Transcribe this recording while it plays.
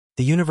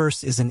The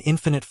universe is an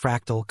infinite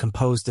fractal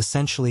composed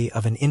essentially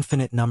of an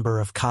infinite number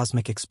of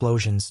cosmic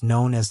explosions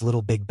known as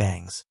little Big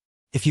Bangs.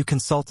 If you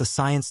consult a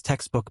science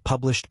textbook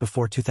published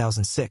before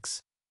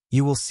 2006,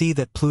 you will see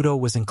that Pluto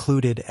was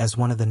included as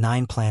one of the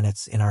 9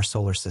 planets in our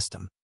solar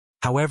system.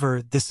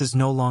 However, this is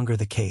no longer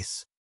the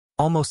case.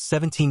 Almost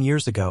 17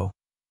 years ago,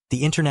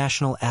 the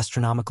International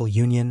Astronomical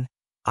Union,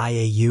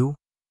 IAU,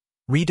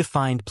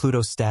 redefined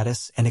Pluto's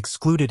status and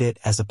excluded it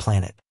as a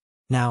planet.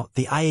 Now,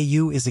 the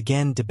IAU is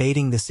again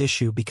debating this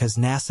issue because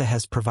NASA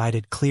has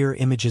provided clear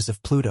images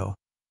of Pluto,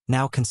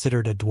 now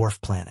considered a dwarf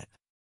planet.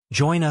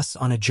 Join us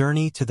on a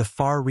journey to the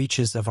far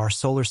reaches of our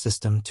solar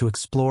system to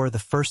explore the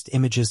first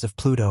images of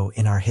Pluto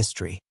in our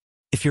history.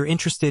 If you're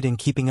interested in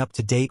keeping up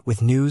to date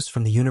with news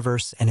from the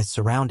universe and its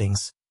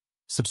surroundings,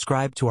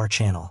 subscribe to our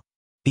channel.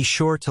 Be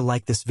sure to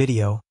like this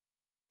video,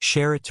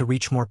 share it to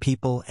reach more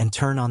people, and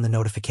turn on the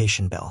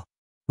notification bell.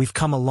 We've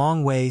come a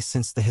long way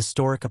since the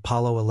historic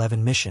Apollo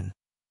 11 mission,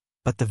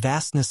 but the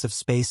vastness of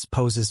space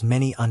poses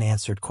many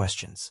unanswered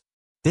questions.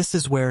 This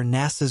is where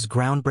NASA's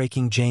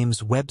groundbreaking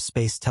James Webb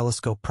Space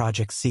Telescope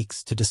project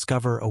seeks to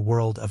discover a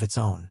world of its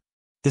own.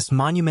 This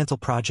monumental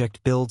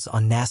project builds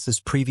on NASA's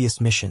previous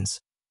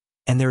missions,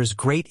 and there is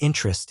great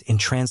interest in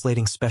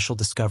translating special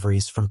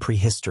discoveries from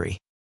prehistory.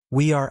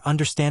 We are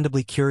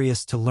understandably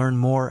curious to learn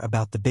more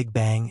about the Big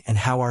Bang and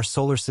how our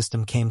solar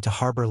system came to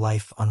harbor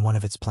life on one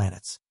of its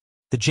planets.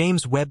 The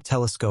James Webb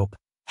Telescope,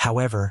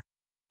 however,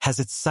 has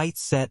its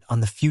sights set on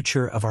the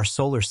future of our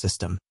solar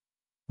system,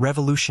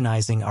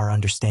 revolutionizing our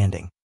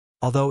understanding.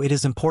 Although it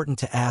is important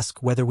to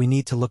ask whether we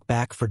need to look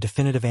back for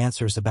definitive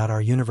answers about our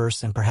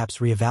universe and perhaps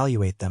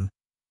reevaluate them,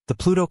 the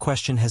Pluto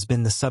question has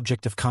been the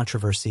subject of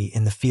controversy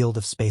in the field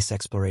of space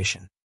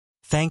exploration.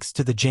 Thanks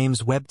to the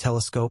James Webb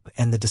Telescope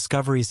and the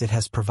discoveries it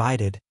has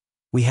provided,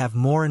 we have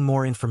more and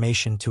more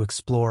information to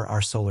explore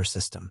our solar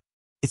system.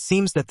 It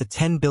seems that the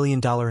 $10 billion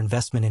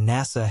investment in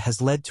NASA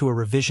has led to a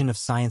revision of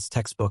science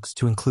textbooks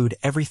to include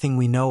everything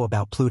we know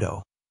about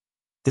Pluto.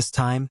 This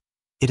time,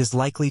 it is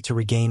likely to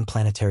regain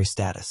planetary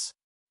status.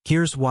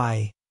 Here's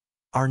why.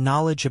 Our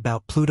knowledge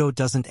about Pluto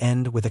doesn't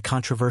end with a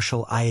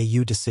controversial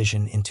IAU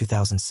decision in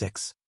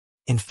 2006.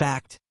 In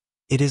fact,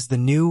 it is the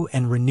new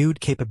and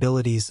renewed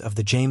capabilities of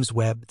the James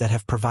Webb that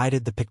have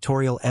provided the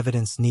pictorial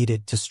evidence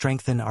needed to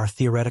strengthen our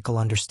theoretical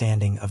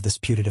understanding of this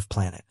putative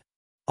planet.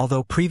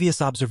 Although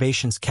previous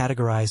observations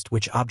categorized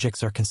which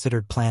objects are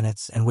considered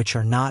planets and which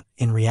are not,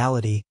 in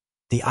reality,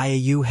 the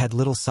IAU had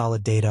little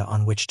solid data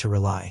on which to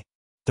rely.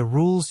 The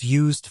rules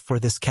used for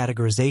this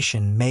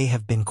categorization may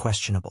have been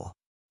questionable.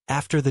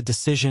 After the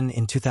decision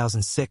in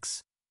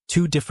 2006,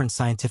 2 different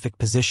scientific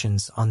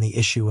positions on the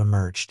issue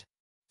emerged.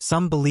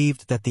 Some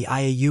believed that the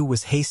IAU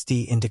was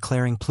hasty in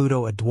declaring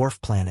Pluto a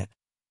dwarf planet,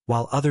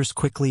 while others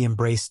quickly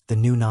embraced the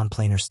new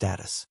non-planar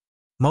status.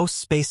 Most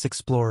space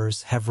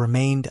explorers have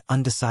remained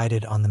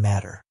undecided on the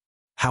matter.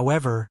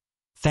 However,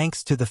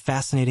 thanks to the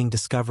fascinating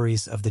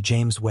discoveries of the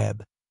James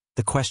Webb,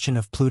 the question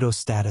of Pluto's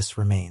status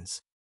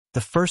remains.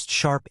 The first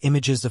sharp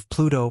images of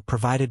Pluto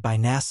provided by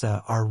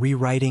NASA are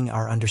rewriting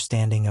our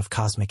understanding of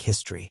cosmic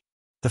history.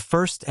 The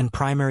first and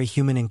primary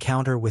human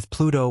encounter with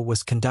Pluto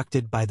was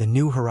conducted by the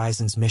New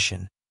Horizons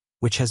mission,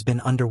 which has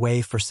been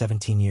underway for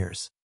 17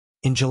 years.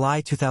 In July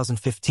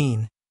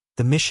 2015,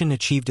 the mission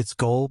achieved its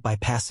goal by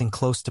passing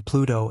close to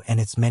Pluto and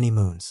its many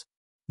moons.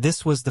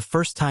 This was the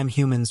first time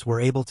humans were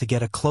able to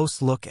get a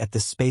close look at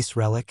this space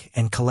relic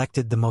and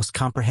collected the most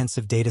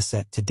comprehensive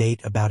dataset to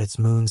date about its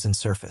moons and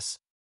surface.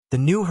 The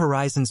New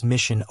Horizons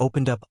mission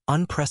opened up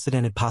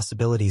unprecedented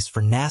possibilities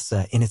for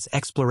NASA in its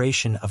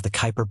exploration of the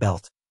Kuiper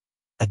Belt,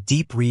 a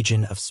deep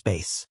region of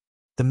space.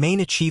 The main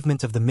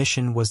achievement of the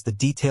mission was the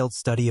detailed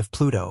study of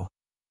Pluto,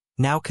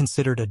 now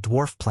considered a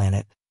dwarf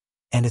planet,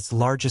 and its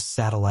largest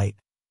satellite,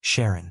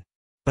 Charon.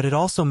 But it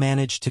also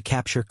managed to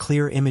capture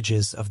clear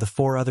images of the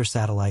 4 other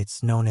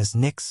satellites known as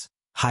Nix,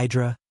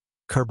 Hydra,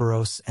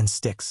 Kerberos, and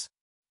Styx.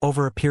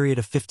 Over a period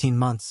of 15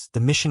 months, the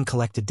mission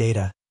collected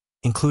data,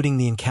 including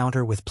the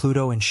encounter with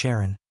Pluto and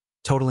Charon,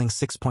 totaling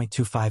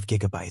 6.25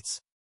 gigabytes.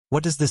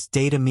 What does this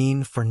data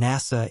mean for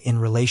NASA in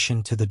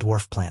relation to the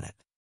dwarf planet?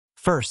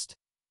 First,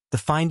 the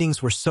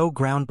findings were so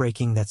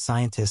groundbreaking that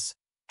scientists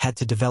had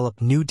to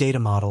develop new data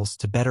models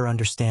to better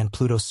understand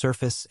Pluto's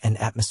surface and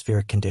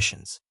atmospheric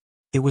conditions.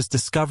 It was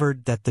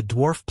discovered that the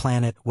dwarf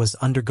planet was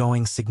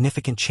undergoing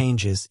significant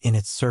changes in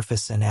its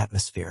surface and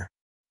atmosphere.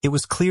 It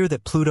was clear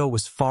that Pluto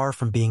was far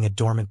from being a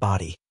dormant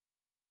body.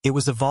 It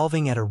was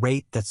evolving at a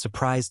rate that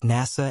surprised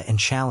NASA and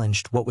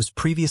challenged what was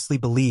previously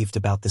believed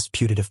about this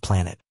putative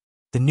planet.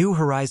 The New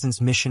Horizons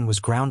mission was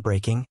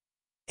groundbreaking,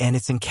 and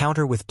its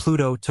encounter with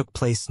Pluto took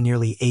place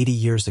nearly 80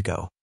 years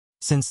ago.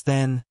 Since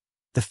then,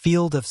 the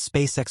field of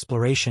space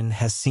exploration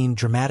has seen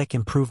dramatic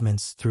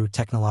improvements through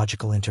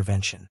technological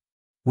intervention.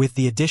 With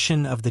the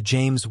addition of the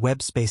James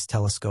Webb Space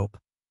Telescope,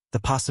 the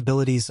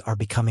possibilities are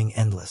becoming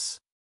endless.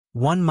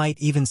 One might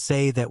even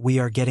say that we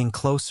are getting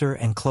closer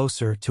and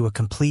closer to a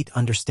complete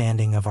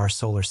understanding of our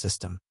solar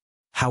system.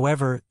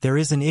 However, there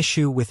is an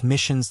issue with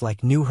missions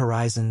like New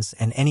Horizons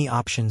and any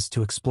options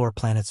to explore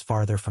planets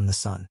farther from the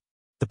Sun.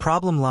 The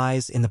problem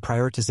lies in the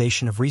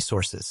prioritization of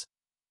resources,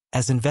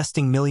 as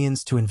investing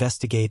millions to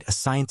investigate a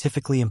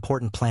scientifically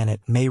important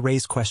planet may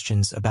raise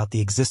questions about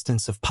the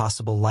existence of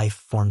possible life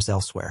forms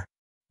elsewhere.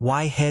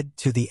 Why head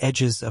to the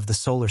edges of the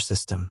solar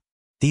system?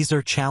 These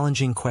are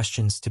challenging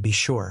questions, to be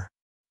sure.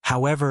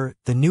 However,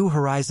 the New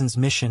Horizons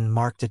mission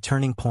marked a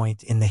turning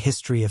point in the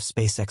history of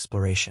space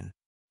exploration.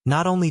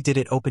 Not only did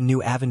it open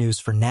new avenues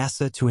for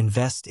NASA to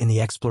invest in the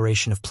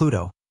exploration of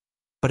Pluto,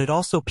 but it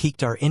also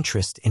piqued our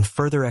interest in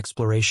further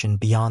exploration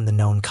beyond the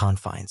known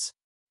confines.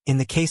 In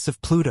the case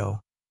of Pluto,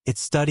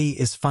 its study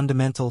is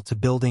fundamental to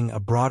building a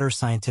broader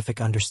scientific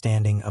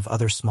understanding of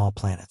other small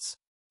planets.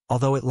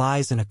 Although it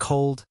lies in a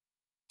cold,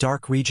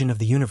 dark region of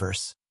the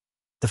universe,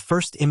 the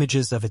first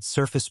images of its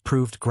surface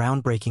proved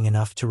groundbreaking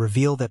enough to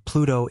reveal that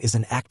Pluto is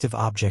an active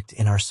object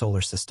in our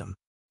solar system.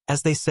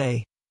 As they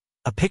say,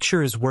 a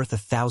picture is worth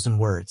 1,000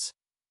 words,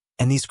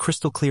 and these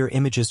crystal-clear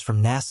images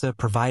from NASA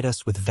provide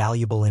us with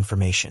valuable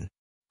information.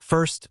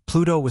 First,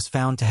 Pluto was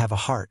found to have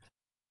a heart.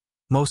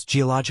 Most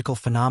geological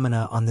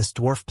phenomena on this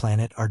dwarf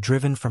planet are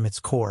driven from its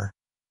core,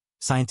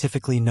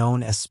 scientifically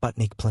known as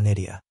Sputnik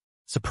planitia.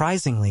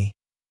 Surprisingly,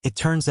 it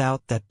turns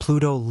out that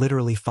Pluto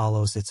literally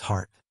follows its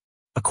heart.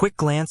 A quick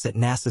glance at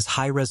NASA's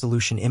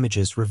high-resolution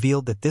images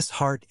revealed that this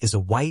heart is a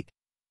white,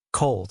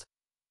 cold,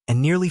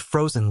 and nearly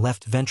frozen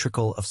left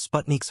ventricle of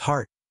Sputnik's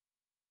heart,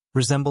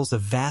 resembles a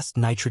vast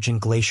nitrogen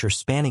glacier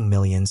spanning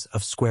millions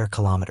of square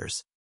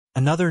kilometers.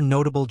 Another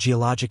notable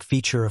geologic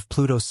feature of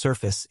Pluto's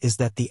surface is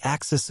that the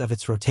axis of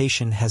its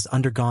rotation has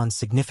undergone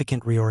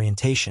significant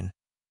reorientation,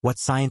 what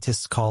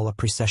scientists call a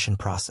precession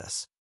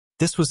process.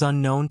 This was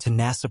unknown to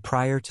NASA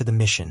prior to the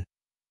mission.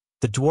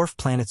 The dwarf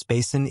planet's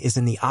basin is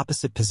in the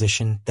opposite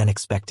position than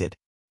expected.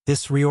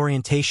 This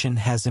reorientation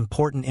has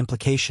important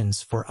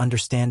implications for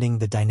understanding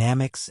the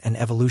dynamics and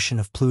evolution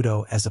of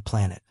Pluto as a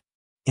planet.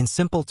 In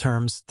simple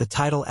terms, the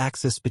tidal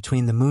axis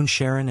between the moon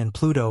Charon and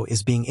Pluto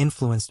is being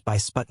influenced by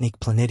Sputnik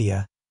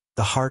planitia,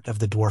 the heart of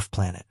the dwarf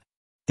planet.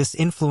 This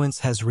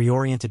influence has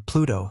reoriented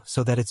Pluto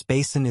so that its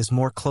basin is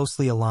more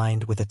closely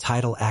aligned with the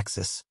tidal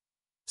axis,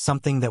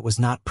 something that was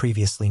not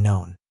previously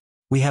known.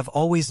 We have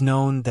always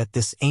known that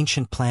this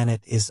ancient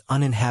planet is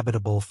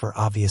uninhabitable for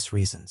obvious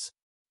reasons.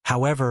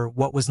 However,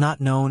 what was not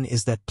known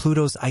is that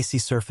Pluto's icy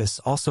surface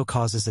also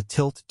causes a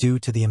tilt due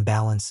to the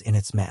imbalance in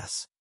its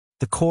mass.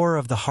 The core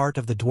of the heart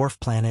of the dwarf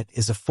planet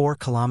is a 4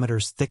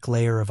 kilometers thick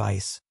layer of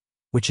ice,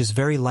 which is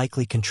very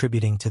likely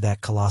contributing to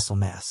that colossal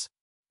mass.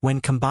 When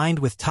combined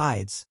with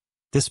tides,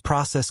 this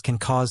process can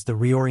cause the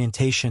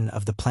reorientation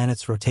of the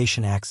planet's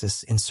rotation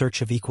axis in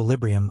search of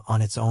equilibrium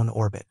on its own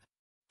orbit.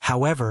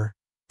 However,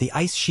 the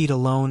ice sheet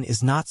alone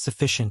is not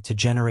sufficient to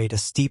generate a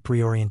steep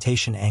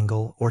reorientation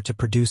angle or to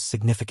produce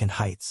significant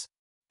heights.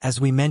 As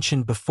we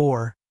mentioned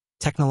before,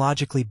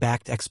 technologically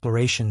backed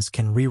explorations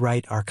can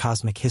rewrite our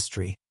cosmic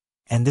history,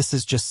 and this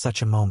is just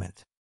such a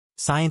moment.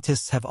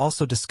 Scientists have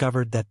also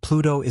discovered that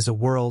Pluto is a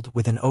world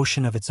with an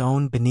ocean of its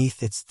own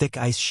beneath its thick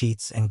ice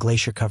sheets and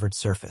glacier-covered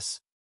surface.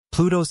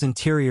 Pluto's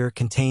interior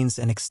contains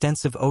an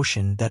extensive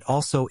ocean that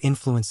also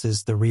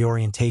influences the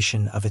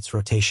reorientation of its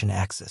rotation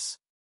axis.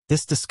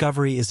 This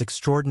discovery is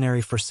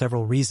extraordinary for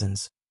several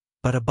reasons,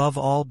 but above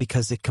all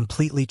because it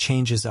completely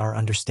changes our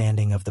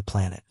understanding of the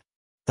planet.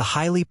 The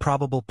highly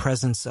probable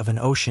presence of an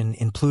ocean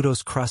in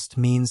Pluto's crust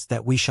means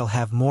that we shall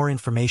have more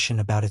information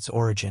about its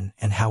origin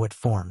and how it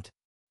formed.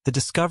 The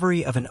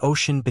discovery of an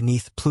ocean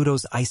beneath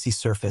Pluto's icy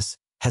surface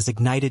has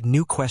ignited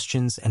new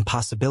questions and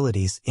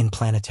possibilities in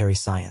planetary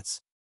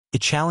science. It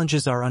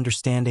challenges our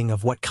understanding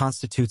of what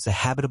constitutes a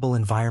habitable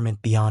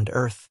environment beyond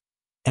Earth,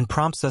 and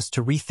prompts us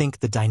to rethink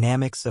the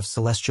dynamics of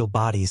celestial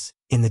bodies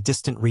in the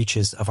distant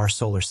reaches of our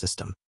solar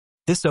system.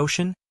 This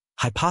ocean,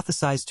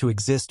 hypothesized to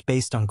exist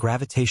based on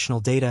gravitational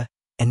data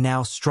and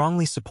now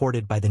strongly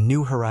supported by the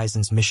New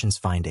Horizons mission's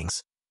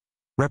findings,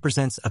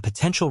 represents a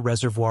potential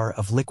reservoir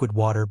of liquid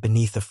water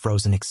beneath a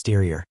frozen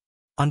exterior.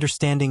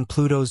 Understanding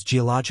Pluto's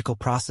geological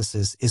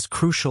processes is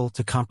crucial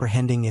to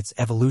comprehending its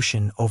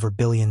evolution over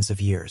billions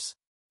of years.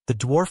 The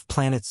dwarf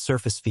planet's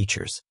surface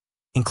features,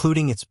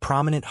 including its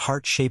prominent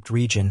heart-shaped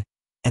region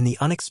and the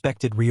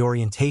unexpected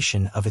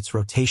reorientation of its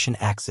rotation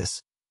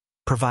axis,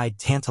 provide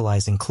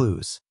tantalizing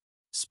clues.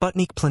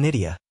 Sputnik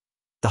planitia,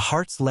 the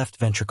heart's left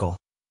ventricle,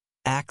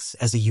 acts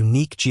as a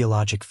unique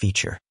geologic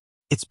feature.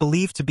 It's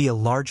believed to be a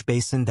large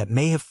basin that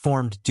may have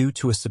formed due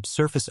to a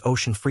subsurface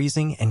ocean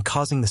freezing and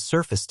causing the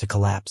surface to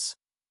collapse,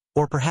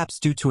 or perhaps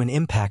due to an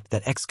impact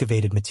that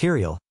excavated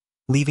material,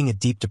 leaving a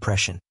deep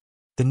depression.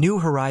 The New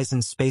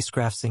Horizons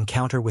spacecraft's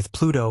encounter with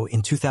Pluto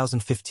in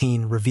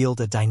 2015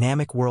 revealed a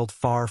dynamic world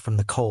far from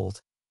the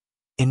cold,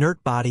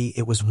 inert body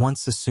it was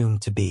once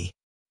assumed to be.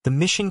 The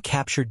mission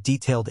captured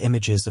detailed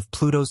images of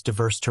Pluto's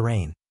diverse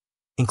terrain,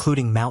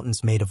 including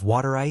mountains made of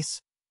water ice,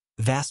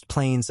 vast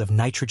plains of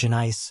nitrogen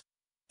ice,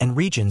 and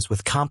regions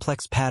with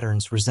complex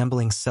patterns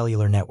resembling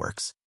cellular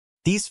networks.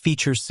 These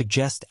features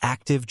suggest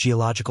active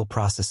geological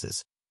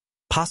processes,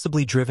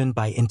 possibly driven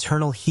by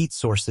internal heat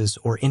sources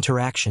or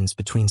interactions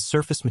between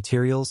surface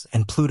materials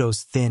and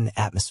Pluto's thin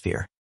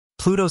atmosphere.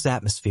 Pluto's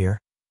atmosphere,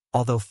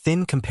 although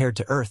thin compared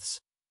to Earth's,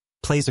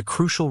 plays a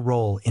crucial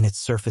role in its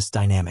surface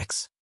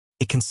dynamics.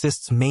 It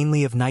consists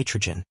mainly of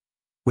nitrogen,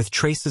 with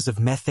traces of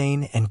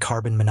methane and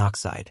carbon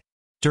monoxide.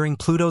 During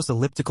Pluto's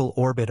elliptical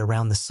orbit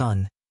around the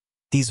Sun,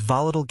 these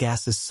volatile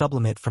gases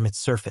sublimate from its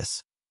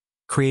surface,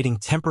 creating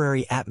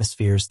temporary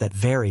atmospheres that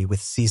vary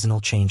with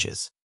seasonal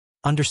changes.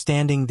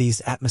 Understanding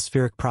these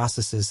atmospheric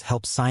processes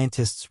helps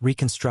scientists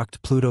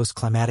reconstruct Pluto's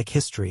climatic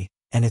history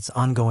and its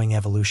ongoing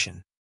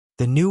evolution.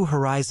 The New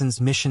Horizons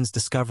mission's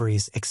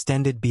discoveries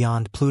extended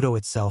beyond Pluto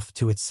itself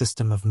to its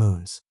system of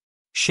moons.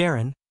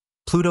 Charon,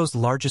 Pluto's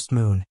largest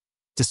moon,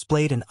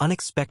 displayed an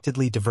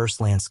unexpectedly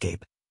diverse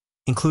landscape,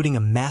 including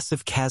a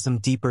massive chasm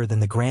deeper than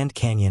the Grand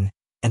Canyon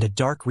and a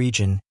dark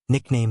region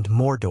nicknamed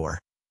Mordor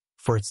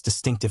for its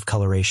distinctive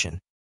coloration.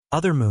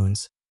 Other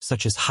moons,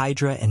 such as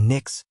Hydra and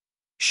Nix,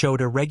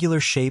 showed irregular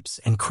shapes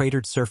and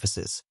cratered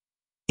surfaces,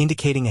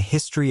 indicating a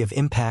history of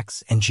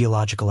impacts and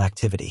geological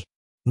activity.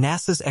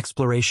 NASA's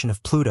exploration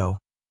of Pluto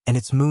and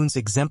its moons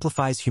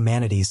exemplifies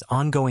humanity's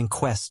ongoing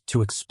quest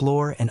to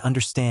explore and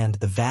understand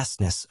the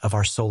vastness of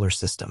our solar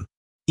system.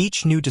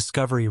 Each new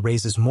discovery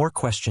raises more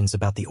questions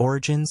about the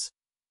origins,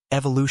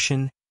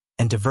 evolution,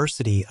 and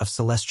diversity of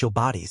celestial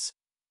bodies,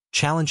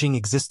 challenging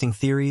existing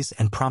theories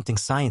and prompting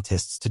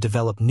scientists to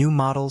develop new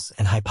models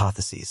and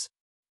hypotheses.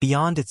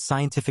 Beyond its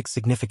scientific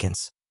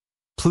significance,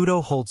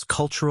 Pluto holds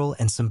cultural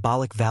and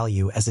symbolic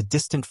value as a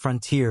distant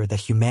frontier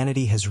that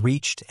humanity has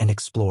reached and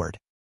explored.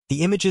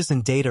 The images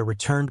and data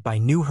returned by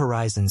New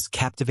Horizons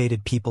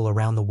captivated people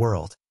around the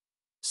world,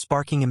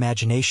 sparking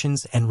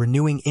imaginations and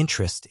renewing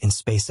interest in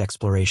space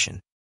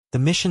exploration. The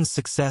mission's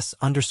success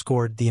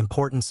underscored the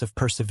importance of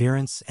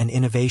perseverance and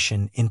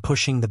innovation in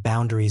pushing the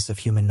boundaries of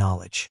human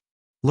knowledge.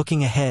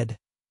 Looking ahead,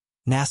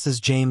 NASA's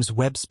James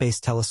Webb Space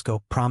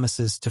Telescope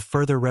promises to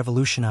further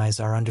revolutionize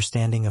our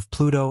understanding of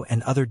Pluto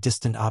and other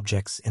distant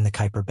objects in the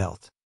Kuiper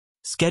Belt.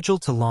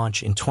 Scheduled to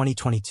launch in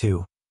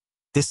 2022,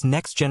 this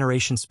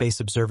next-generation space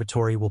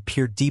observatory will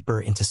peer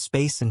deeper into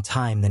space and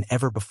time than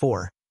ever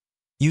before,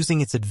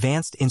 using its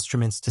advanced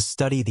instruments to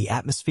study the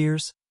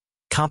atmospheres,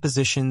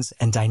 compositions,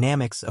 and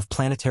dynamics of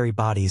planetary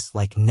bodies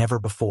like never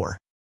before.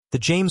 The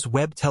James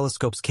Webb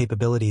Telescope's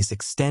capabilities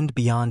extend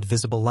beyond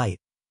visible light,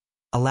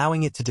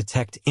 allowing it to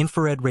detect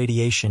infrared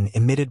radiation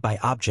emitted by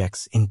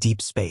objects in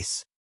deep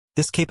space.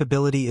 This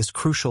capability is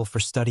crucial for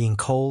studying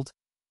cold,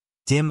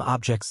 dim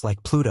objects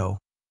like Pluto,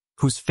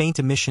 whose faint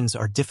emissions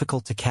are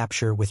difficult to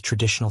capture with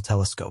traditional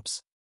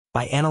telescopes.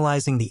 By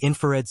analyzing the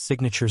infrared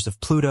signatures of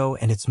Pluto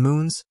and its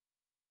moons,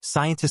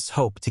 scientists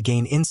hope to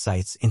gain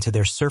insights into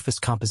their surface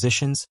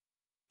compositions,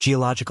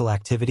 geological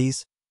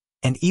activities,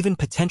 and even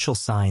potential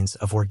signs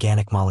of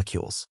organic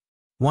molecules.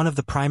 One of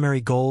the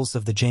primary goals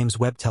of the James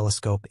Webb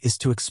Telescope is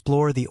to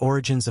explore the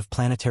origins of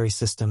planetary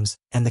systems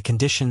and the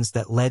conditions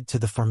that led to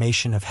the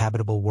formation of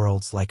habitable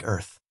worlds like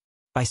Earth.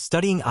 By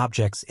studying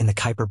objects in the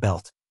Kuiper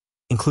Belt,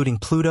 including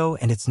Pluto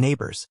and its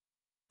neighbors,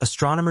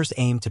 astronomers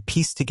aim to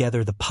piece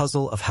together the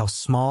puzzle of how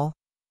small,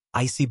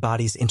 icy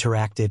bodies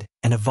interacted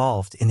and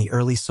evolved in the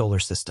early solar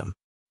system.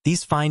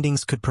 These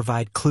findings could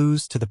provide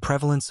clues to the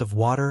prevalence of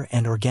water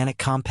and organic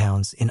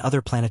compounds in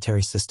other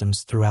planetary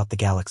systems throughout the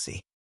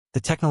galaxy. The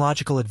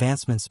technological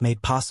advancements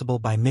made possible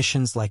by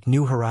missions like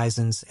New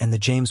Horizons and the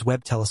James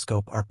Webb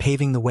Telescope are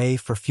paving the way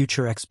for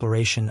future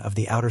exploration of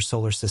the outer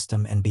solar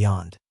system and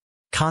beyond.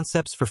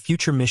 Concepts for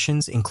future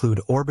missions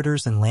include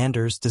orbiters and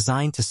landers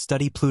designed to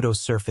study Pluto's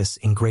surface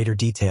in greater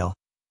detail,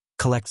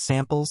 collect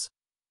samples,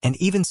 and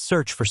even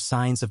search for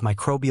signs of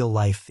microbial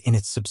life in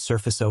its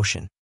subsurface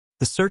ocean.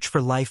 The search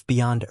for life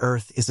beyond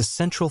Earth is a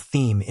central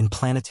theme in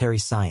planetary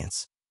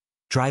science,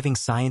 driving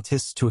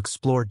scientists to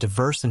explore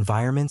diverse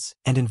environments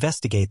and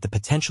investigate the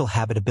potential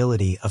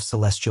habitability of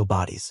celestial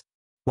bodies.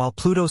 While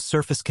Pluto's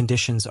surface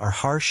conditions are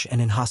harsh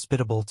and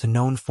inhospitable to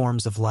known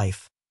forms of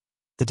life,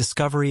 the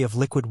discovery of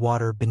liquid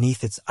water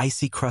beneath its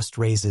icy crust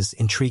raises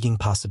intriguing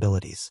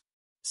possibilities.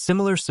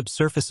 Similar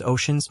subsurface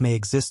oceans may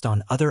exist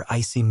on other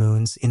icy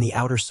moons in the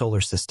outer solar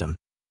system,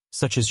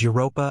 such as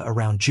Europa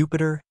around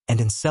Jupiter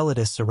and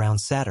Enceladus around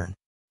Saturn.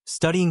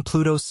 Studying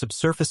Pluto's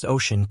subsurface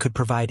ocean could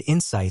provide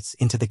insights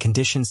into the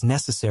conditions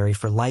necessary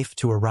for life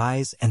to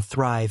arise and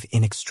thrive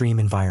in extreme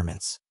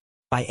environments.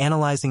 By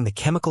analyzing the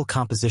chemical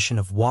composition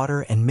of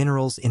water and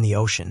minerals in the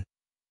ocean,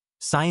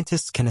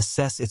 scientists can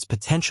assess its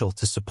potential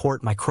to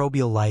support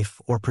microbial life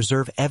or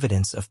preserve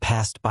evidence of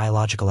past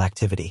biological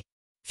activity.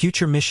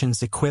 Future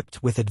missions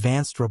equipped with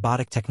advanced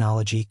robotic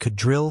technology could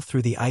drill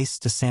through the ice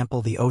to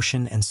sample the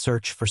ocean and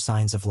search for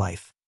signs of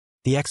life.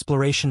 The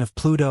exploration of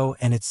Pluto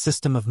and its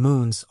system of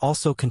moons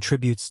also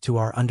contributes to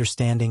our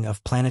understanding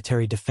of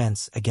planetary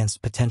defense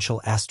against potential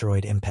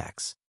asteroid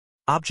impacts.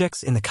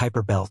 Objects in the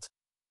Kuiper Belt,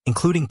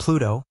 including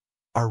Pluto,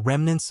 are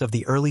remnants of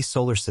the early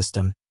solar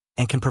system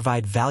and can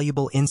provide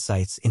valuable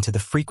insights into the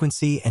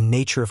frequency and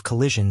nature of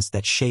collisions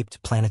that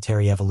shaped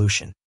planetary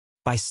evolution.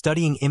 By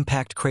studying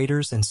impact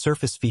craters and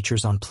surface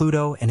features on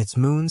Pluto and its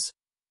moons,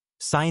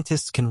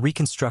 scientists can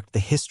reconstruct the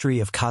history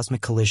of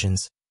cosmic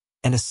collisions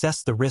and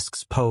assess the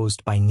risks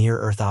posed by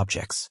near-Earth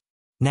objects.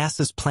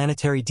 NASA's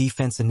planetary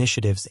defense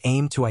initiatives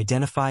aim to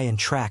identify and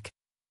track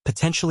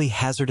potentially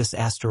hazardous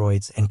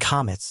asteroids and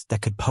comets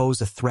that could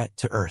pose a threat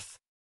to Earth.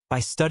 By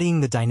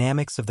studying the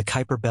dynamics of the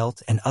Kuiper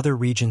Belt and other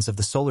regions of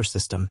the solar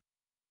system,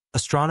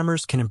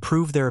 astronomers can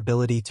improve their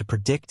ability to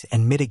predict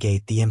and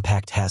mitigate the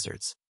impact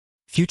hazards.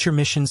 Future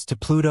missions to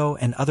Pluto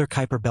and other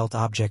Kuiper Belt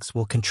objects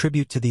will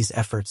contribute to these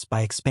efforts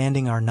by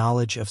expanding our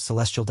knowledge of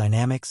celestial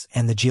dynamics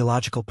and the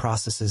geological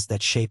processes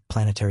that shape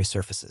planetary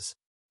surfaces.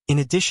 In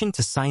addition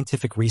to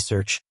scientific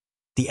research,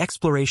 the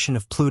exploration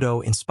of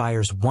Pluto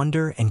inspires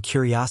wonder and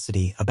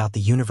curiosity about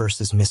the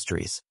universe's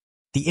mysteries.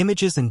 The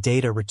images and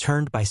data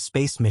returned by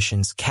space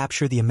missions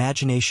capture the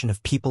imagination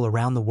of people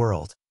around the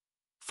world,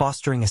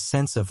 fostering a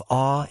sense of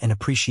awe and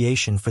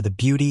appreciation for the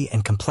beauty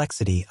and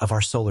complexity of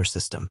our solar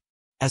system.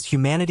 As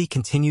humanity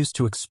continues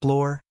to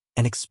explore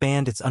and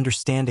expand its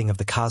understanding of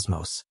the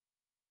cosmos,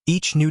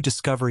 each new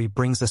discovery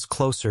brings us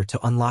closer to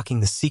unlocking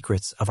the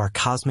secrets of our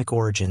cosmic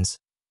origins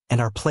and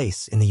our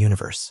place in the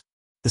universe.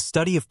 The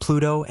study of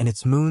Pluto and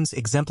its moons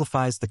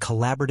exemplifies the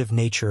collaborative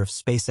nature of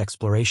space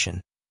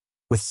exploration,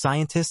 with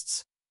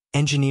scientists,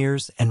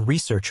 engineers, and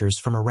researchers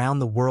from around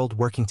the world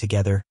working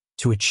together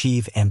to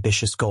achieve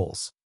ambitious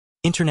goals.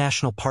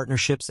 International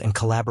partnerships and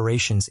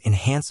collaborations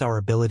enhance our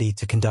ability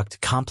to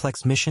conduct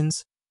complex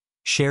missions,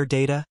 share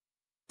data,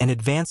 and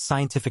advance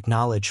scientific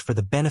knowledge for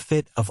the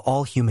benefit of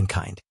all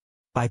humankind.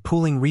 By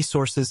pooling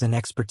resources and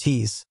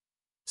expertise,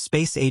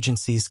 space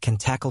agencies can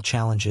tackle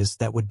challenges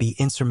that would be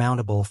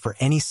insurmountable for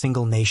any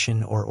single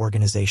nation or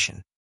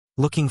organization.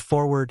 Looking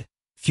forward,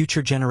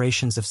 future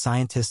generations of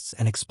scientists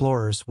and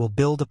explorers will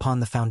build upon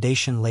the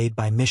foundation laid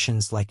by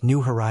missions like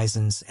New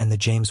Horizons and the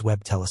James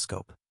Webb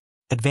Telescope.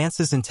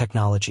 Advances in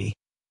technology,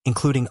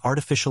 including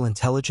artificial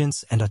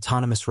intelligence and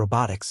autonomous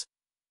robotics,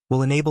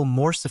 will enable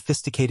more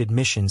sophisticated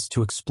missions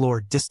to explore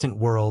distant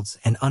worlds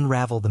and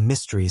unravel the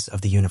mysteries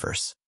of the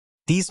universe.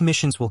 These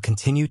missions will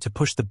continue to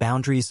push the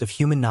boundaries of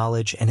human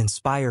knowledge and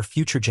inspire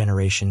future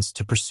generations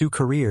to pursue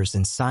careers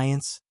in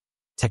science,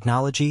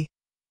 technology,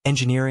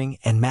 engineering,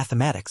 and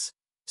mathematics,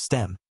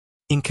 STEM.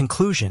 In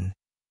conclusion,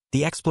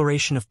 the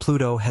exploration of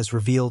Pluto has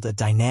revealed a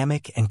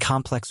dynamic and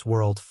complex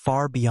world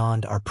far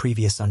beyond our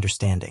previous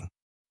understanding.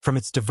 From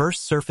its diverse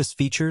surface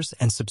features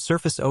and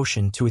subsurface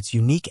ocean to its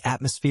unique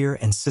atmosphere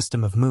and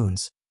system of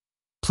moons,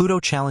 Pluto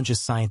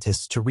challenges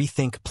scientists to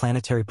rethink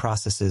planetary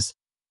processes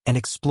and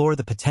explore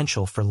the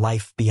potential for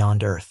life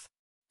beyond Earth.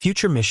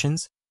 Future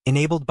missions,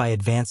 enabled by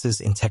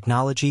advances in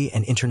technology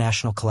and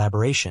international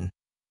collaboration,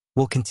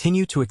 will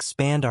continue to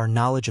expand our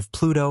knowledge of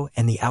Pluto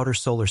and the outer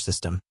solar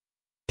system,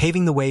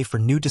 paving the way for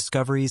new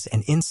discoveries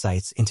and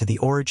insights into the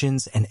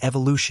origins and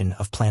evolution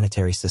of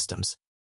planetary systems.